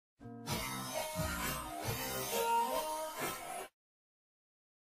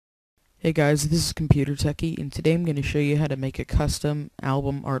Hey guys, this is Computer Techie, and today I'm going to show you how to make a custom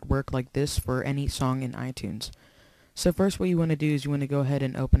album artwork like this for any song in iTunes. So first what you want to do is you want to go ahead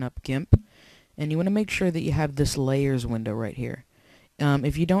and open up GIMP, and you want to make sure that you have this layers window right here.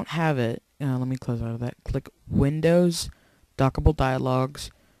 If you don't have it, let me close out of that. Click Windows, Dockable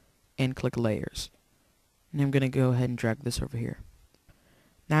Dialogues, and click Layers. And I'm going to go ahead and drag this over here.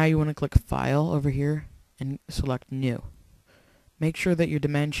 Now you want to click File over here and select New. Make sure that your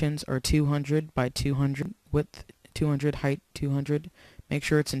dimensions are 200 by 200, width 200, height 200. Make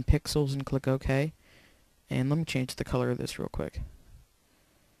sure it's in pixels and click OK. And let me change the color of this real quick.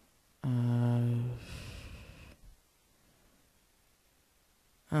 Hold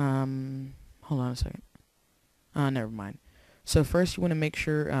on a second. Never mind. So first you want to make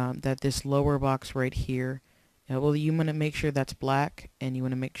sure that this lower box right here, well, you want to make sure that's black, and you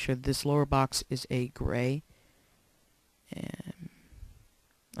want to make sure this lower box is a gray.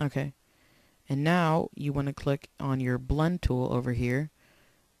 Okay. And now you want to click on your blend tool over here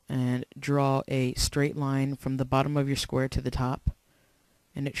and draw a straight line from the bottom of your square to the top,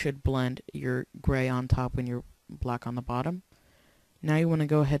 and it should blend your gray on top and your black on the bottom. Now you want to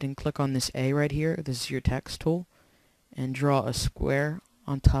go ahead and click on this A right here. This is your text tool, and draw a square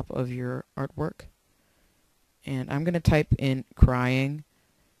on top of your artwork. And I'm going to type in crying,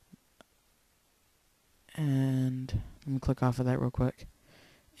 and let me click off of that real quick.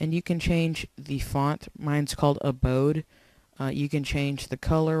 And you can change the font. Mine's called Abode. You can change the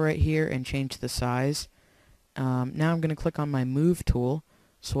color right here and change the size. Now I'm going to click on my Move tool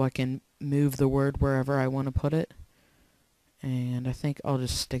so I can move the word wherever I want to put it. And I think I'll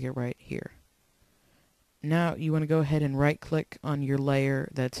just stick it right here. Now you want to go ahead and right click on your layer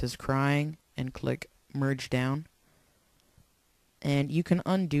that says crying and click Merge Down. And you can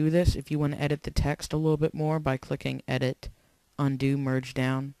undo this if you want to edit the text a little bit more by clicking Edit, Undo, Merge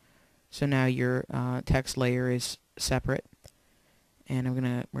Down. So now your text layer is separate, and I'm going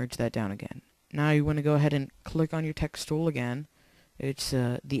to merge that down again. Now you want to go ahead and click on your text tool again. It's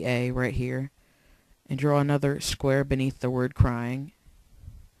the A right here, and draw another square beneath the word crying.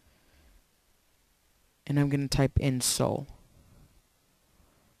 And I'm going to type in soul.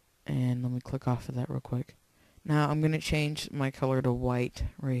 And let me click off of that real quick. Now I'm going to change my color to white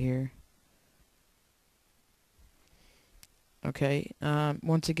right here. Okay,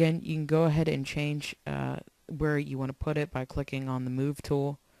 once again, you can go ahead and change where you want to put it by clicking on the Move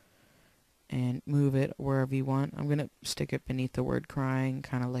tool and move it wherever you want. I'm going to stick it beneath the word crying,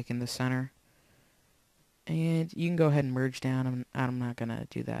 kind of like in the center. And you can go ahead and merge down. I'm not going to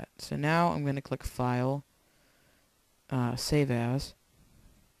do that. So now I'm going to click File, Save As.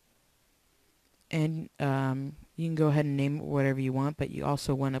 And you can go ahead and name it whatever you want, but you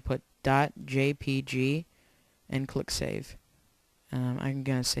also want to put .jpg and click Save. I'm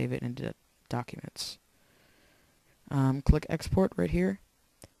going to save it into Documents. Click Export right here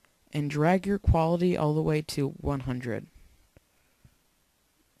and drag your quality all the way to 100.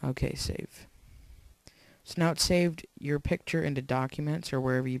 Okay, save. So now it's saved your picture into Documents or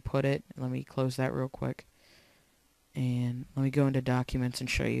wherever you put it. Let me close that real quick. And let me go into Documents and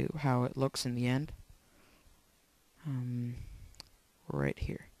show you how it looks in the end. Right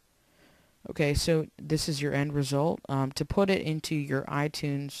here. Okay, so this is your end result. To put it into your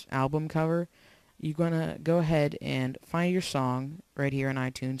iTunes album cover, you're going to go ahead and find your song right here in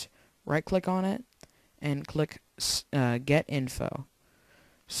iTunes, right-click on it, and click Get Info.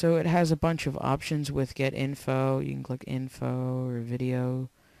 So it has a bunch of options with Get Info. You can click Info or Video.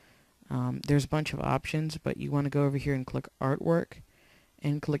 There's a bunch of options, but you want to go over here and click Artwork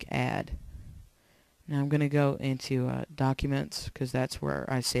and click Add. Now I'm going to go into Documents because that's where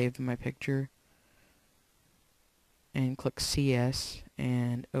I saved my picture, and click CS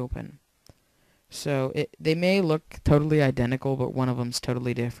and Open. So they may look totally identical, but one of them's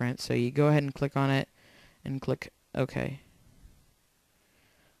totally different. So you go ahead and click on it and click OK.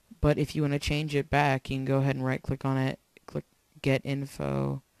 But if you want to change it back, you can go ahead and right click on it, click Get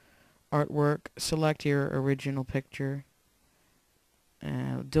Info, Artwork, select your original picture,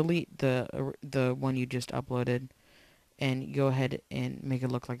 delete the one you just uploaded, and go ahead and make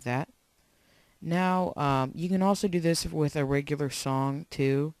it look like that. Now you can also do this with a regular song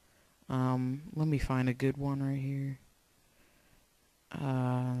too. Let me find a good one right here.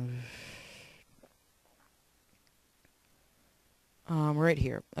 Right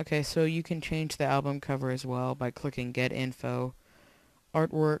here. Okay, so you can change the album cover as well by clicking Get Info,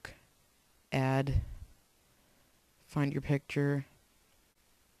 Artwork, Add, find your picture.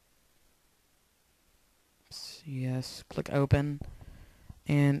 Yes, click Open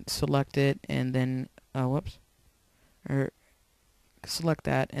and select it, and then select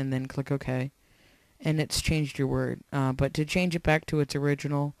that and then click OK. And it's changed your word. But to change it back to its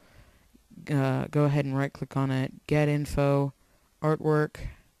original, go ahead and right click on it, get info, artwork,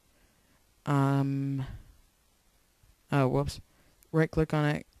 right click on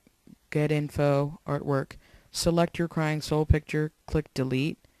it, get info, artwork, select your crying soul picture, click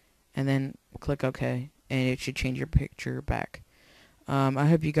delete, and then click OK, and it should change your picture back. I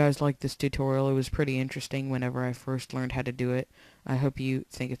hope you guys liked this tutorial. It was pretty interesting whenever I first learned how to do it. I hope you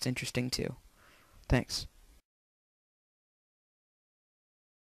think it's interesting too. Thanks.